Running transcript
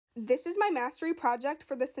This is my mastery project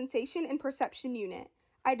for the Sensation and Perception unit.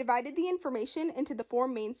 I divided the information into the 4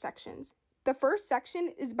 main sections. The first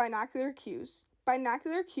section is binocular cues.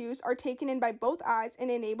 Binocular cues are taken in by both eyes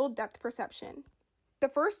and enable depth perception. The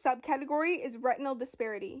first subcategory is retinal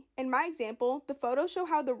disparity. In my example, the photos show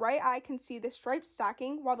how the right eye can see the striped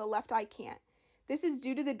stocking while the left eye can't. This is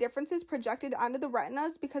due to the differences projected onto the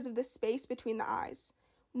retinas because of the space between the eyes.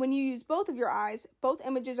 When you use both of your eyes, both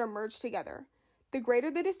images are merged together. The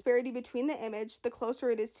greater the disparity between the image, the closer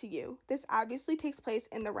it is to you. This obviously takes place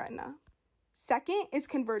in the retina. Second is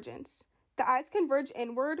convergence. The eyes converge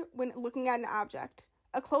inward when looking at an object.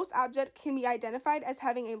 A close object can be identified as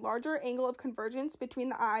having a larger angle of convergence between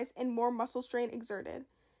the eyes and more muscle strain exerted.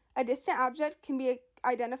 A distant object can be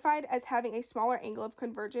identified as having a smaller angle of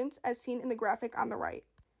convergence, as seen in the graphic on the right.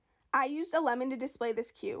 I used a lemon to display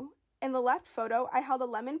this cue. In the left photo, I held a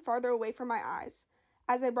lemon farther away from my eyes.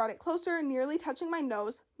 As I brought it closer, nearly touching my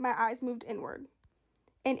nose, my eyes moved inward.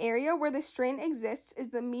 An area where the strain exists is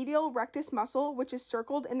the medial rectus muscle, which is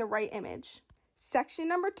circled in the right image. Section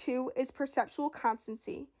number 2 is perceptual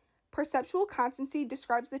constancy. Perceptual constancy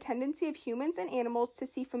describes the tendency of humans and animals to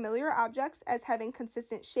see familiar objects as having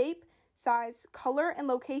consistent shape, size, color, and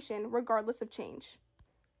location regardless of change.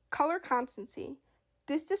 Color constancy.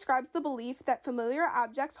 This describes the belief that familiar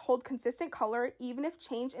objects hold consistent color even if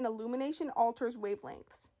change in illumination alters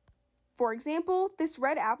wavelengths. For example, this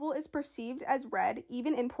red apple is perceived as red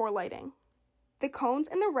even in poor lighting. The cones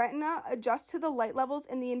in the retina adjust to the light levels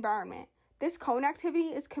in the environment. This cone activity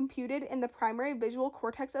is computed in the primary visual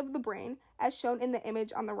cortex of the brain, as shown in the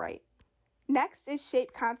image on the right. Next is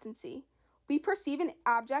shape constancy. We perceive an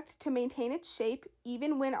object to maintain its shape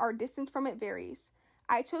even when our distance from it varies.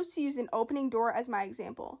 I chose to use an opening door as my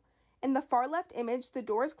example. In the far left image, the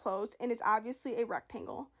door is closed and is obviously a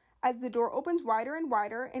rectangle. As the door opens wider and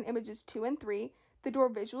wider in images 2 and 3, the door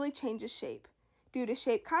visually changes shape. Due to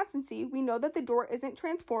shape constancy, we know that the door isn't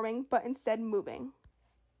transforming, but instead moving.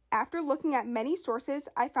 After looking at many sources,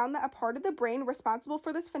 I found that a part of the brain responsible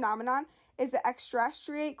for this phenomenon is the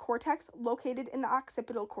extrastriate cortex located in the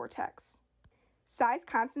occipital cortex. Size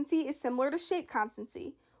constancy is similar to shape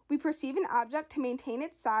constancy. We perceive an object to maintain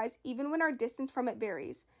its size even when our distance from it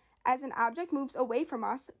varies. As an object moves away from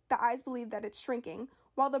us, the eyes believe that it's shrinking,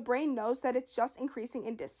 while the brain knows that it's just increasing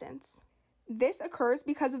in distance. This occurs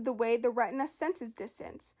because of the way the retina senses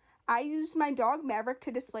distance. I used my dog Maverick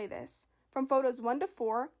to display this. From photos 1 to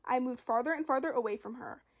 4, I moved farther and farther away from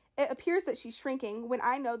her. It appears that she's shrinking when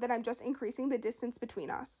I know that I'm just increasing the distance between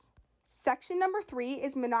us. Section number 3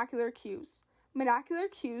 is monocular cues. Monocular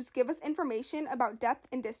cues give us information about depth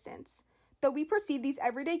and distance. Though we perceive these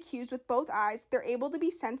everyday cues with both eyes, they're able to be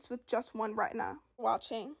sensed with just one retina.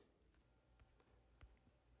 Watching.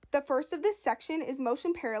 The first of this section is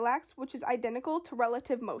motion parallax, which is identical to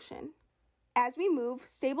relative motion. As we move,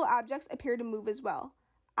 stable objects appear to move as well.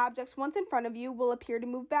 Objects once in front of you will appear to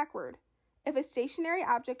move backward. If a stationary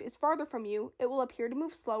object is farther from you, it will appear to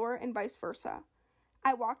move slower and vice versa.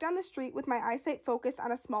 I walked down the street with my eyesight focused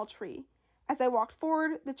on a small tree. As I walked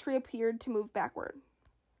forward, the tree appeared to move backward.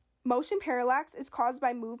 Motion parallax is caused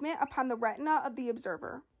by movement upon the retina of the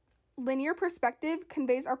observer. Linear perspective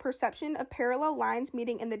conveys our perception of parallel lines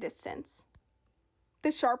meeting in the distance.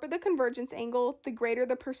 The sharper the convergence angle, the greater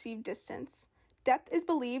the perceived distance. Depth is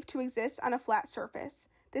believed to exist on a flat surface.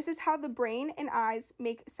 This is how the brain and eyes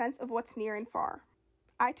make sense of what's near and far.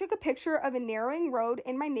 I took a picture of a narrowing road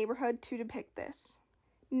in my neighborhood to depict this.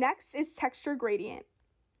 Next is texture gradient.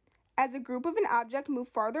 As a group of an object move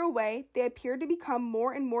farther away, they appear to become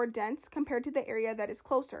more and more dense compared to the area that is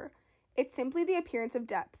closer. It's simply the appearance of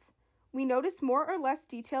depth. We notice more or less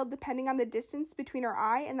detail depending on the distance between our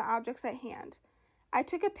eye and the objects at hand. I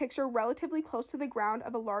took a picture relatively close to the ground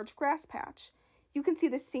of a large grass patch. You can see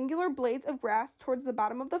the singular blades of grass towards the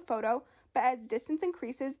bottom of the photo, but as distance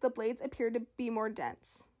increases, the blades appear to be more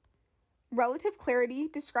dense. Relative clarity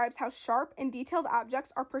describes how sharp and detailed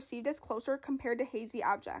objects are perceived as closer compared to hazy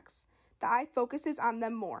objects. The eye focuses on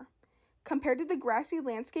them more. Compared to the grassy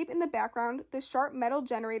landscape in the background, the sharp metal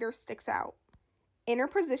generator sticks out.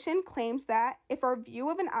 Interposition claims that if our view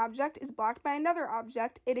of an object is blocked by another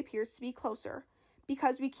object, it appears to be closer.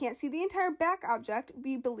 Because we can't see the entire back object,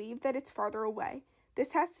 we believe that it's farther away.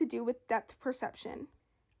 This has to do with depth perception.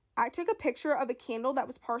 I took a picture of a candle that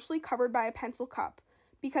was partially covered by a pencil cup.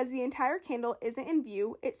 Because the entire candle isn't in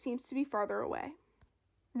view, it seems to be farther away.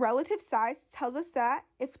 Relative size tells us that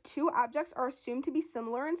if two objects are assumed to be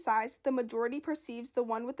similar in size, the majority perceives the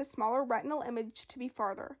one with the smaller retinal image to be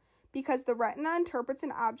farther. Because the retina interprets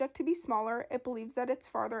an object to be smaller, it believes that it's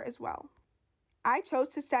farther as well. I chose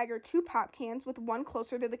to stagger 2 pop cans with one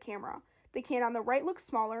closer to the camera. The can on the right looks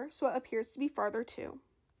smaller, so it appears to be farther too.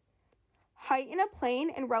 Height in a plane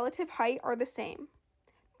and relative height are the same.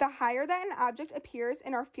 The higher that an object appears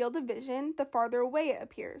in our field of vision, the farther away it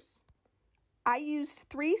appears. I used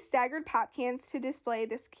 3 staggered pop cans to display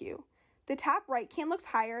this cue. The top right can looks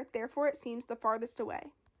higher, therefore it seems the farthest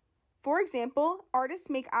away. For example, artists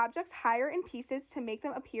make objects higher in pieces to make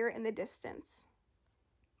them appear in the distance.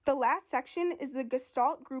 The last section is the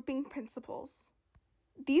Gestalt grouping principles.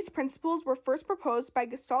 These principles were first proposed by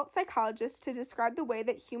Gestalt psychologists to describe the way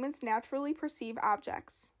that humans naturally perceive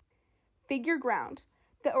objects. Figure ground.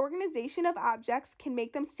 The organization of objects can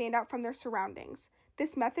make them stand out from their surroundings.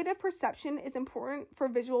 This method of perception is important for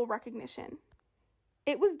visual recognition.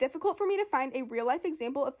 It was difficult for me to find a real-life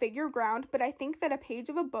example of figure ground, but I think that a page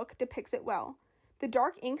of a book depicts it well. The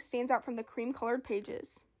dark ink stands out from the cream-colored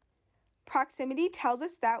pages. Proximity tells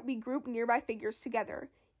us that we group nearby figures together.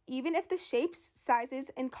 Even if the shapes, sizes,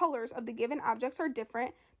 and colors of the given objects are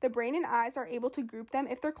different, the brain and eyes are able to group them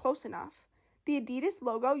if they're close enough. The Adidas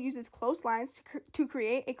logo uses close lines to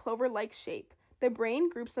create a clover-like shape. The brain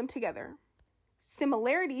groups them together.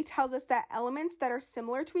 Similarity tells us that elements that are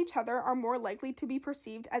similar to each other are more likely to be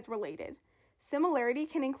perceived as related. Similarity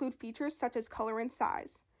can include features such as color and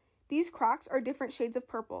size. These Crocs are different shades of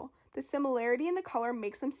purple. The similarity in the color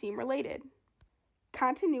makes them seem related.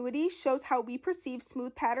 Continuity shows how we perceive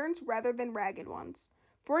smooth patterns rather than ragged ones.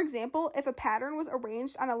 For example, if a pattern was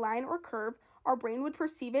arranged on a line or curve, our brain would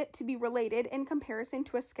perceive it to be related in comparison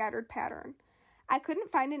to a scattered pattern. I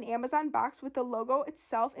couldn't find an Amazon box with the logo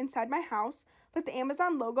itself inside my house, but the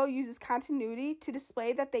Amazon logo uses continuity to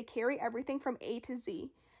display that they carry everything from A to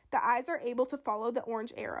Z. The eyes are able to follow the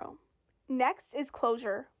orange arrow. Next is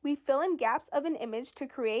closure. We fill in gaps of an image to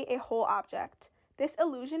create a whole object. This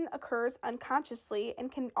illusion occurs unconsciously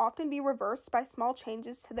and can often be reversed by small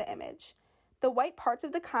changes to the image. The white parts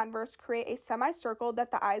of the converse create a semicircle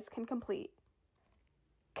that the eyes can complete.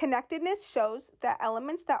 Connectedness shows that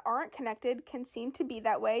elements that aren't connected can seem to be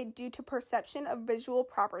that way due to perception of visual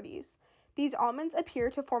properties. These almonds appear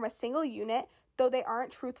to form a single unit, though they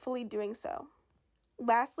aren't truthfully doing so.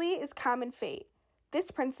 Lastly is common fate. This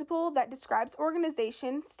principle that describes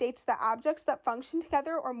organization states that objects that function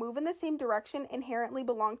together or move in the same direction inherently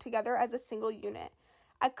belong together as a single unit.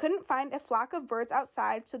 I couldn't find a flock of birds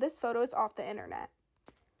outside, so this photo is off the internet.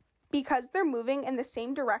 Because they're moving in the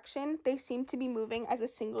same direction, they seem to be moving as a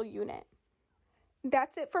single unit.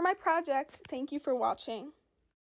 That's it for my project. Thank you for watching.